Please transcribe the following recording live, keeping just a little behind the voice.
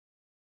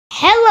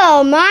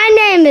Hello, my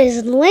name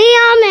is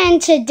Liam,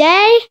 and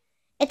today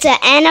it's an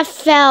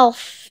NFL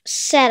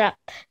setup.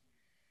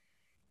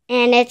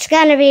 And it's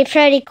going to be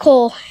pretty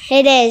cool.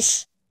 It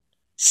is.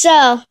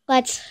 So,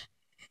 let's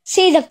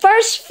see the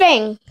first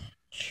thing.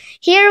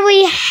 Here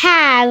we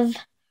have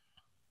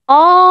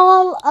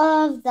all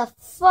of the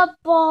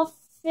football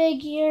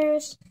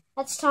figures.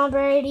 That's Tom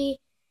Brady,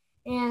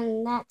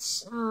 and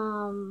that's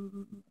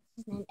Aaron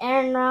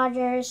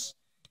Rodgers.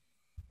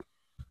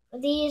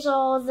 These are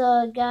all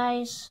the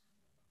guys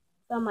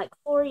from like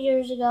 4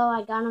 years ago.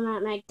 I got them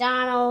at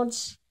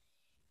McDonald's.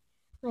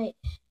 Like,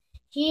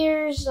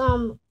 here's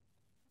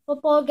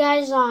football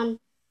guys on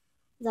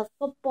the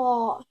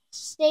football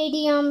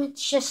stadium.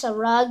 It's just a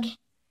rug.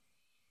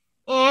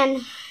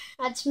 And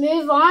let's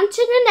move on to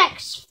the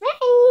next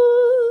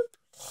thing.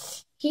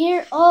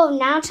 Here,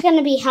 now it's going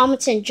to be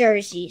helmets and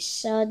jerseys.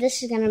 So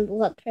this is going to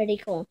look pretty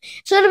cool.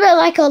 It's a little bit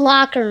like a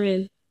locker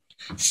room.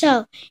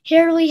 So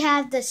here we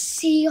have the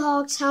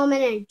Seahawks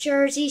helmet and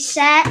jersey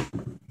set.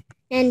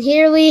 And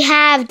here we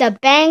have the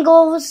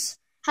Bengals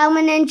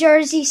helmet and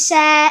jersey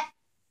set.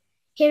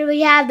 Here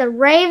we have the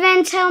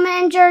Ravens helmet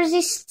and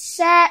jersey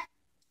set.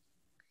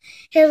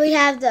 Here we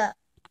have the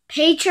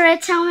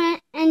Patriots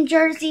helmet and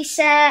jersey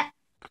set.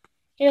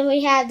 Here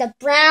we have the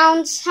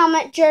Browns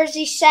helmet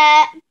jersey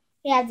set.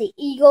 We have the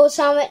Eagles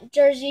helmet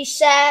jersey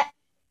set.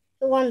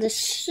 Who won the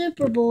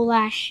Super Bowl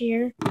last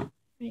year.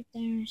 Right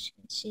there, as you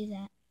can see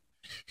that.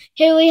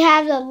 Here we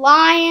have the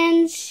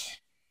Lions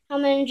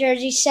helmet and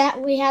jersey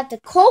set. We have the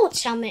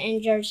Colts helmet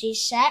and jersey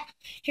set.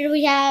 Here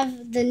we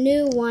have the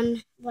new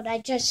one, what I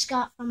just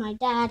got from my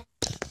dad.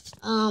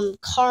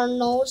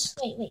 Cardinals.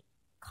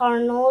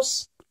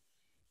 Cardinals.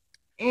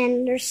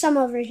 And there's some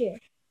over here.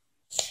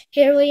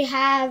 Here we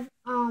have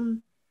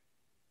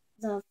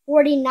the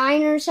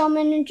 49ers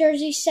helmet and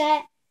jersey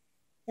set.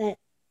 The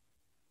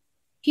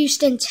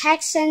Houston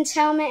Texans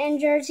helmet and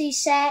jersey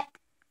set.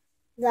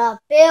 The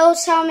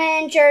Bills helmet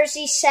and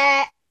jersey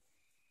set,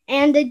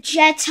 and the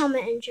Jets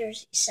helmet and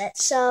jersey set.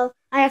 So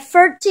I have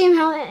 13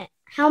 helmet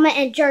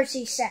and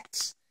jersey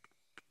sets.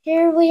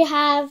 Here we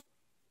have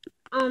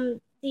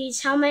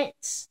these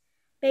helmets,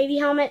 baby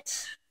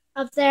helmets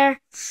up there.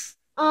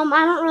 I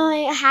don't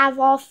really have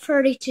all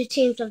 32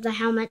 teams of the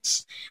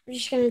helmets. I'm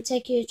just gonna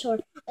take you a tour.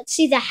 Let's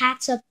see the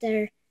hats up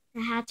there.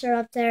 The hats are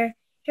up there.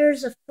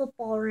 Here's a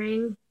football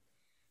ring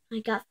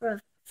I got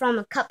from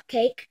a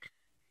cupcake.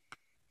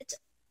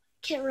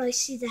 Can't really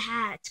see the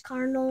hat. It's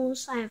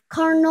Cardinals. I have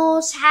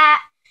Cardinals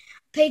hat,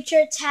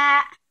 Patriots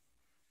hat,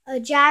 a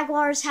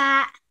Jaguars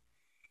hat,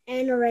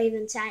 and a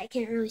Ravens hat. I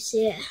can't really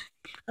see it.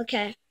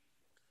 Okay.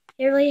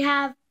 Here we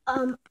have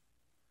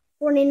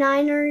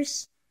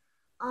 49ers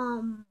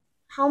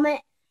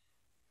helmet.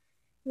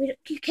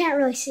 You can't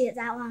really see it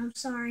that well. I'm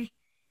sorry.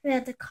 We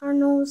have the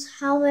Cardinals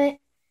helmet,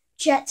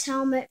 Jets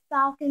helmet,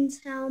 Falcons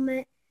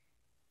helmet,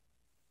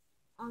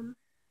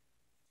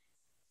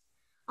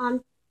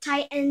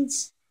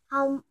 Titans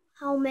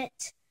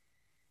helmet,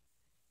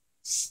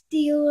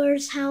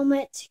 Steelers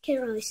helmet.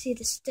 Can't really see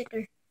the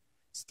sticker.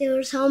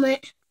 Steelers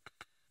helmet,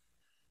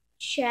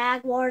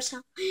 Jaguars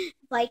helmet,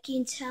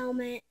 Vikings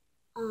helmet,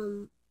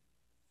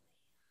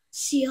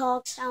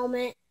 Seahawks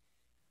helmet,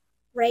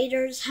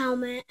 Raiders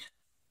helmet,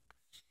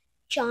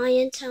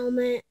 Giants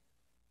helmet,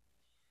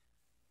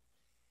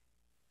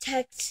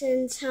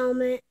 Texans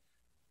helmet,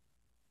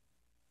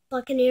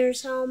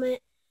 Buccaneers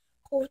helmet,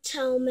 Colts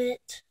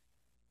helmet,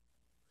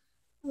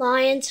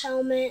 Lions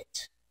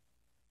helmet,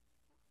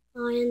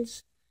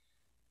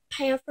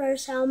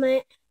 Panthers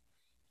helmet,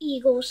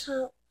 Eagles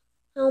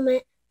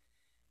helmet,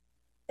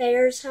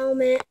 Bears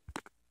helmet,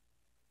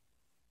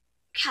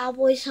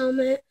 Cowboys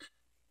helmet,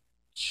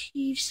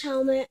 Chiefs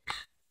helmet,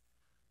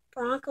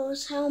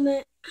 Broncos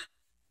helmet,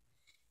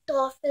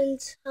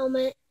 Dolphins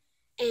helmet,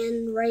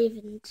 and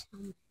Ravens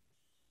helmet.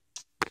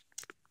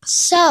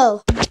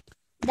 So,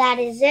 that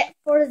is it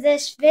for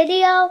this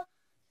video.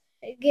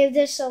 Give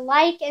this a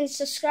like and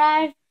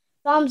subscribe,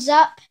 thumbs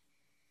up,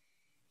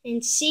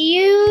 and see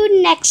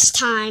you next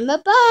time.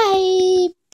 Bye-bye.